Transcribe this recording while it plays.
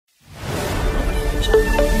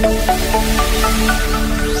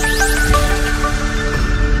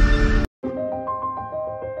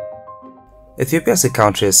Ethiopia as a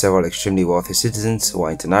country has several extremely wealthy citizens who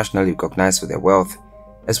are internationally recognized for their wealth,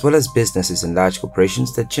 as well as businesses and large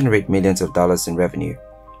corporations that generate millions of dollars in revenue.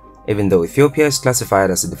 Even though Ethiopia is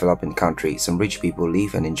classified as a developing country, some rich people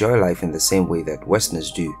live and enjoy life in the same way that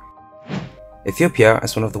Westerners do. Ethiopia,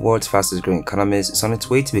 as one of the world's fastest growing economies, is on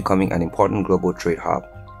its way to becoming an important global trade hub.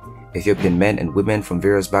 Ethiopian men and women from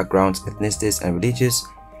various backgrounds, ethnicities, and religions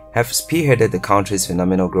have spearheaded the country's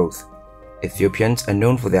phenomenal growth. Ethiopians are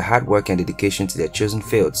known for their hard work and dedication to their chosen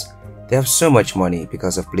fields. They have so much money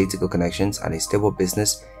because of political connections and a stable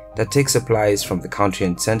business that takes supplies from the country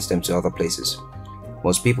and sends them to other places.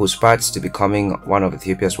 Most people's paths to becoming one of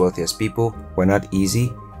Ethiopia's wealthiest people were not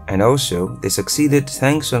easy, and also they succeeded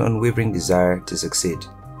thanks to an unwavering desire to succeed.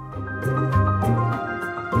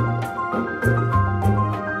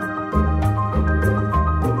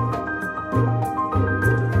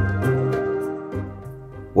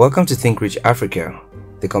 Welcome to Think Rich Africa,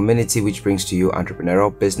 the community which brings to you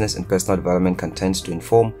entrepreneurial, business, and personal development content to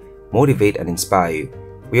inform, motivate, and inspire you.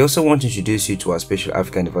 We also want to introduce you to our special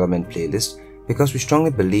African development playlist because we strongly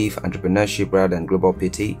believe entrepreneurship rather than global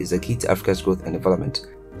pity is the key to Africa's growth and development.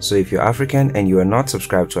 So if you're African and you are not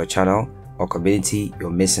subscribed to our channel or community, you're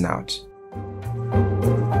missing out.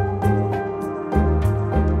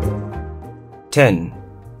 10.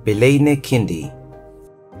 Belaine Kindi.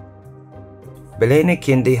 Belaine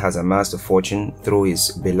Kindi has amassed a fortune through his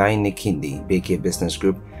Belaine Kindi BK business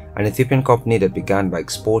group, an Ethiopian company that began by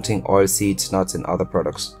exporting oilseeds, nuts, and other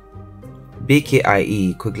products.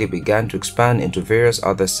 BKIE quickly began to expand into various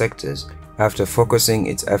other sectors after focusing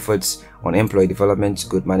its efforts on employee development,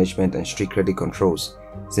 good management, and strict credit controls.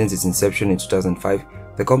 Since its inception in 2005,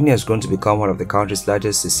 the company has grown to become one of the country's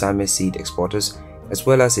largest sesame seed exporters, as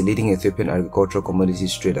well as a leading Ethiopian agricultural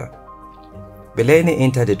commodities trader. Belaine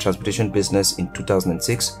entered the transportation business in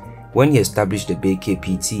 2006 when he established the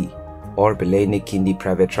BKPT, or Belaine Kindi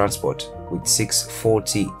Private Transport, with 6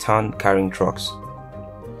 40-ton carrying trucks.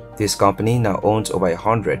 This company now owns over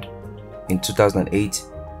 100. In 2008,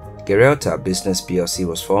 Gerelta Business PLC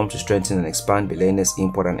was formed to strengthen and expand Belaine's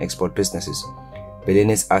import and export businesses.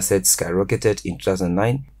 Belaine's assets skyrocketed in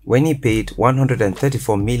 2009 when he paid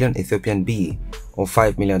 134 million Ethiopian BE, or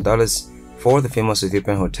 $5 million, for the famous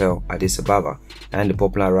Ethiopian hotel Addis Ababa and the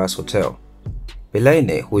popular Ras Hotel.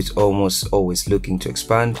 Belaine, who is almost always looking to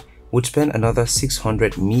expand, would spend another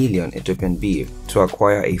 600 million Ethiopian BE to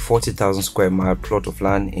acquire a 40,000 square mile plot of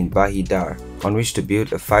land in Bahi Dar on which to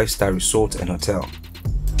build a 5-star resort and hotel.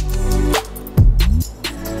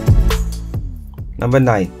 Number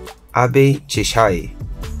 9. Abe Cheshire.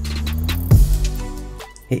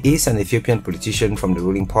 He is an Ethiopian politician from the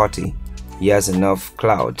ruling party. He has enough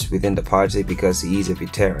clout within the party because he is a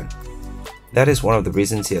veteran. That is one of the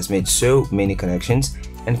reasons he has made so many connections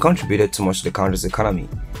and contributed so much to the country's economy.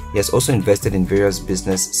 He has also invested in various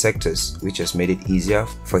business sectors, which has made it easier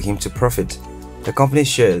for him to profit. The company's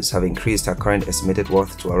shares have increased her current estimated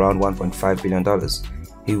worth to around $1.5 billion.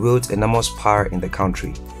 He wields enormous power in the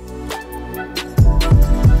country.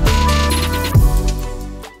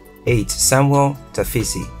 8. Samuel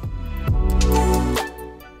Tafisi.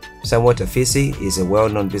 Samuel Tafisi is a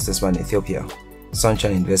well-known businessman in Ethiopia.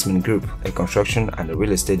 Sunshine Investment Group, a construction and a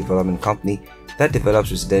real estate development company that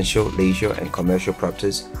develops residential, leisure, and commercial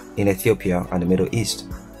properties in Ethiopia and the Middle East,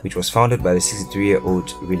 which was founded by the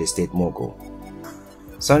 63-year-old real estate mogul.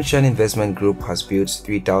 Sunshine Investment Group has built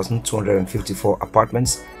 3,254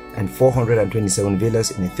 apartments and 427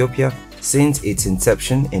 villas in Ethiopia since its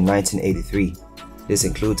inception in 1983. This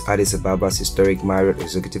includes Addis Ababa's historic Marriott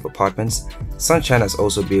executive apartments. Sunshine has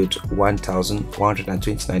also built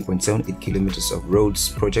 1,129.78 kilometers of roads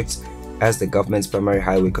projects as the government's primary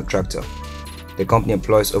highway contractor. The company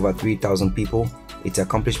employs over 3,000 people. Its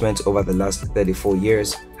accomplishments over the last 34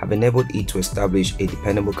 years have enabled it to establish a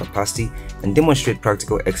dependable capacity and demonstrate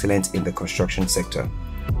practical excellence in the construction sector.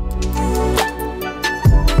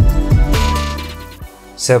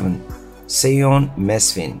 7. Seyon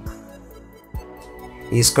Mesfin.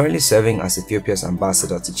 He is currently serving as Ethiopia's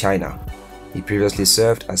ambassador to China. He previously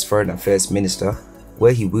served as Foreign Affairs Minister,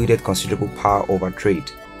 where he wielded considerable power over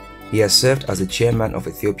trade. He has served as the chairman of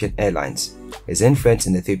Ethiopian Airlines. His influence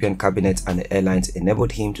in the Ethiopian cabinet and the airlines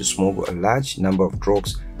enabled him to smuggle a large number of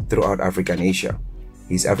drugs throughout Africa and Asia.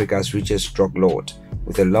 He is Africa's richest drug lord,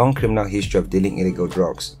 with a long criminal history of dealing illegal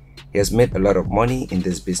drugs. He has made a lot of money in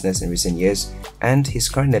this business in recent years, and his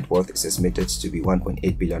current net worth is estimated to be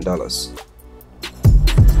 $1.8 billion.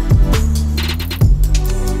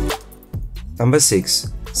 Number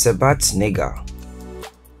 6. Sebat Nega.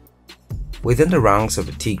 Within the ranks of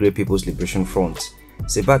the Tigray People's Liberation Front,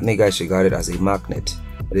 Sebhat Nega is regarded as a magnet.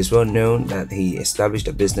 It is well known that he established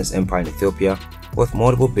a business empire in Ethiopia worth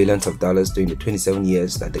multiple billions of dollars during the 27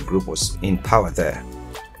 years that the group was in power there.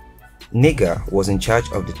 Nega was in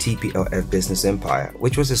charge of the TPLF business empire,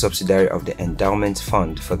 which was a subsidiary of the Endowment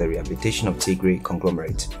Fund for the Rehabilitation of Tigray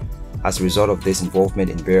Conglomerate. As a result of this involvement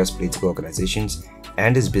in various political organizations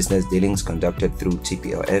and his business dealings conducted through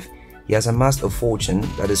TPLF, he has amassed a fortune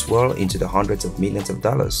that is well into the hundreds of millions of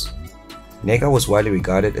dollars. Nega was widely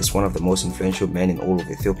regarded as one of the most influential men in all of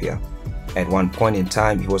Ethiopia. At one point in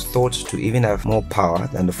time, he was thought to even have more power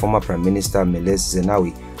than the former Prime Minister Meles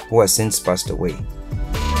Zenawi, who has since passed away.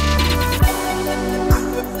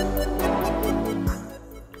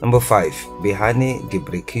 Number 5. Behane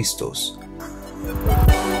Gebrekristos.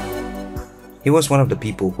 He was one of the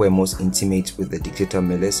people who were most intimate with the dictator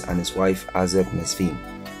Meles and his wife Azeb Mesfin.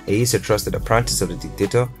 He is a trusted apprentice of the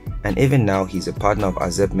dictator, and even now he is a partner of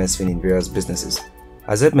Azeb Mesfin in various businesses.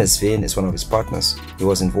 Azeb Mesfin is one of his partners. He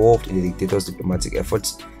was involved in the dictator's diplomatic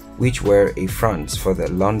efforts, which were a front for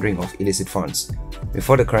the laundering of illicit funds.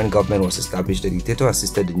 Before the current government was established, the dictator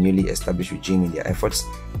assisted the newly established regime in their efforts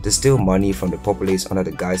to steal money from the populace under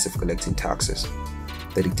the guise of collecting taxes.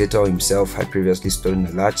 The dictator himself had previously stolen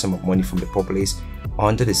a large sum of money from the populace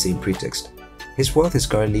under the same pretext. His wealth is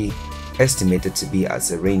currently estimated to be at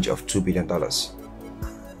a range of $2 billion.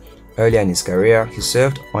 Earlier in his career, he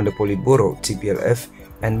served on the Politburo TPLF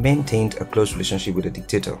and maintained a close relationship with the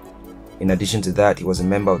dictator. In addition to that, he was a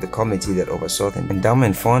member of the committee that oversaw the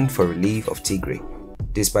Endowment Fund for Relief of Tigray.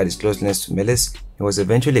 Despite his closeness to Meles, he was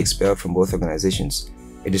eventually expelled from both organizations.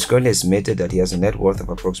 It is currently estimated that he has a net worth of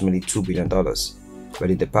approximately $2 billion,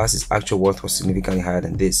 but in the past his actual worth was significantly higher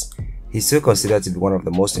than this. He is still considered to be one of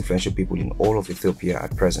the most influential people in all of Ethiopia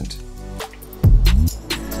at present.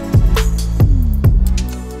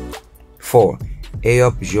 4.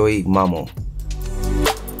 Eyob Joy Mamo.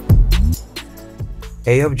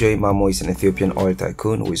 Eyob Joy Mamo is an Ethiopian oil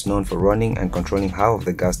tycoon who is known for running and controlling half of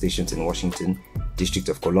the gas stations in Washington, District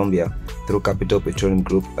of Columbia, through Capital Petroleum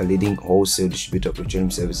Group, a leading wholesale distributor of petroleum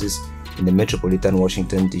services in the metropolitan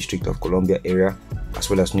Washington District of Columbia area, as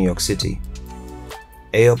well as New York City.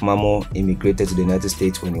 Eyob Mamo immigrated to the United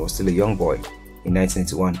States when he was still a young boy. In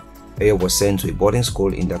 1981, Eyob was sent to a boarding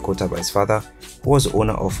school in Dakota by his father, who was the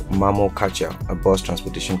owner of Mamo Kacha, a bus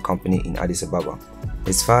transportation company in Addis Ababa.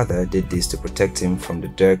 His father did this to protect him from the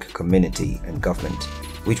Dirk community and government,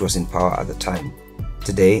 which was in power at the time.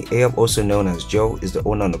 Today, Eyob, also known as Joe, is the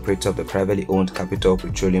owner and operator of the privately owned Capital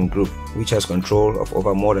Petroleum Group, which has control of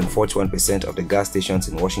over more than 41% of the gas stations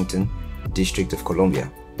in Washington, District of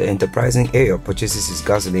Columbia. The enterprising Eyob purchases his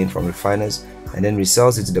gasoline from refiners and then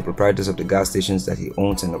resells it to the proprietors of the gas stations that he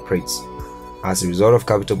owns and operates. As a result of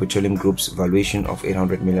Capital Petroleum Group's valuation of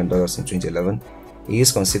 $800 million in 2011, he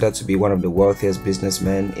is considered to be one of the wealthiest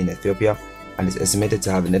businessmen in Ethiopia and is estimated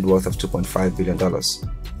to have a net worth of $2.5 billion.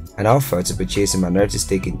 An offer to purchase a minority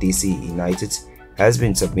stake in DC United has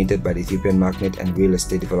been submitted by the Ethiopian magnate and real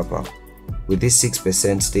estate developer. With this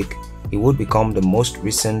 6% stake, he would become the most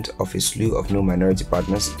recent of a slew of new minority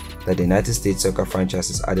partners that the United States soccer franchise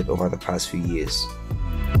has added over the past few years.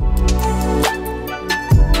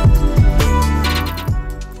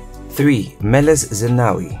 3. Meles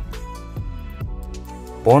Zenawi.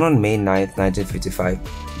 Born on May 9, 1955,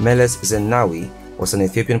 Meles Zenawi was an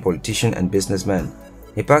Ethiopian politician and businessman.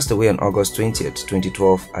 He passed away on August 20,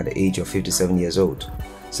 2012 at the age of 57 years old.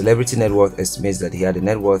 Celebrity Net Worth estimates that he had a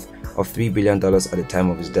net worth of $3 billion at the time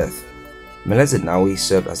of his death. Meles Zenawi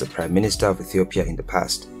served as the Prime Minister of Ethiopia in the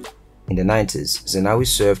past. In the 90s, Zenawi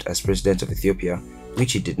served as President of Ethiopia,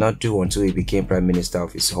 which he did not do until he became Prime Minister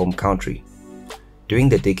of his home country. During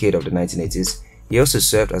the decade of the 1980s, he also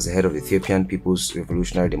served as the head of the Ethiopian People's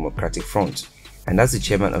Revolutionary Democratic Front and as the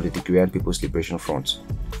chairman of the Tigrayan People's Liberation Front.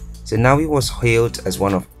 Zenawi was hailed as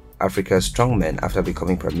one of Africa's strongmen after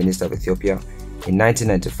becoming Prime Minister of Ethiopia in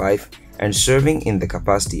 1995 and serving in the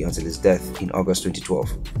capacity until his death in August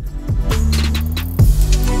 2012.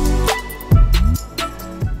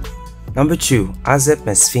 Number 2. Azeb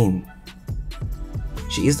Mesfin.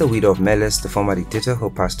 She is the widow of Meles, the former dictator who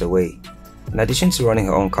passed away. In addition to running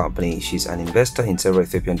her own company, she is an investor in several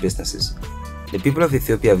Ethiopian businesses. The people of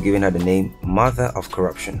Ethiopia have given her the name Mother of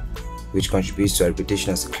Corruption, which contributes to her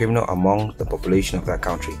reputation as a criminal among the population of that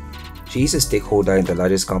country. She is a stakeholder in the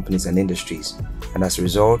largest companies and industries, and as a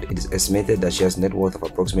result, it is estimated that she has a net worth of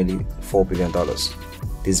approximately $4 billion.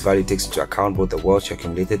 This value takes into account both the wealth she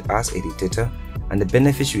accumulated as a dictator and the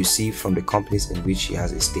benefits she received from the companies in which she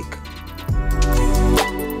has a stake.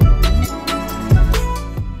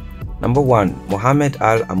 Number 1. Mohammed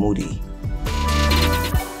Al-Amoudi.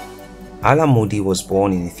 Ala Moudi was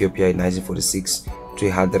born in Ethiopia in 1946 to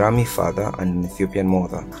a Hadrami father and an Ethiopian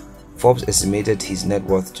mother. Forbes estimated his net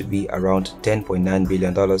worth to be around $10.9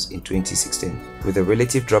 billion in 2016, with a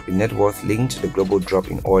relative drop in net worth linked to the global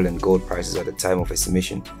drop in oil and gold prices at the time of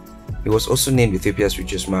estimation. He was also named Ethiopia's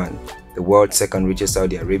richest man, the world's second richest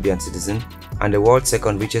Saudi Arabian citizen, and the world's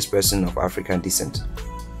second richest person of African descent.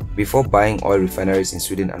 Before buying oil refineries in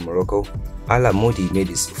Sweden and Morocco, Ala Moudi made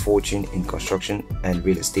his fortune in construction and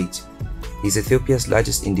real estate. He is Ethiopia's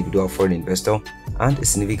largest individual foreign investor and a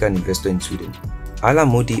significant investor in Sweden. Ala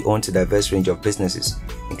Moudi owns a diverse range of businesses,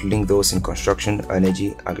 including those in construction,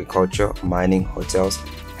 energy, agriculture, mining, hotels,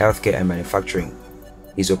 healthcare, and manufacturing.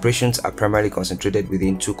 His operations are primarily concentrated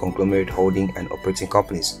within two conglomerate holding and operating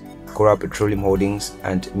companies, Coral Petroleum Holdings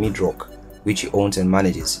and Midrock, which he owns and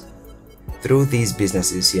manages. Through these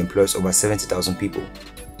businesses, he employs over 70,000 people.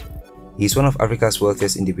 He is one of Africa's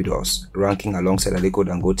wealthiest individuals, ranking alongside Aliko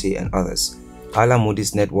Dangote and others. Ala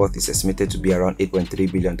Moudi's net worth is estimated to be around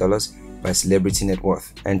 $8.3 billion by Celebrity Net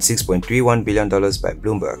Worth and $6.31 billion by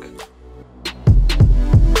Bloomberg.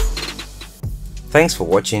 Thanks for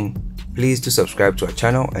watching. Please do subscribe to our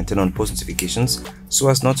channel and turn on post notifications so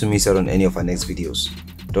as not to miss out on any of our next videos.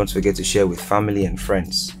 Don't forget to share with family and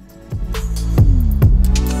friends.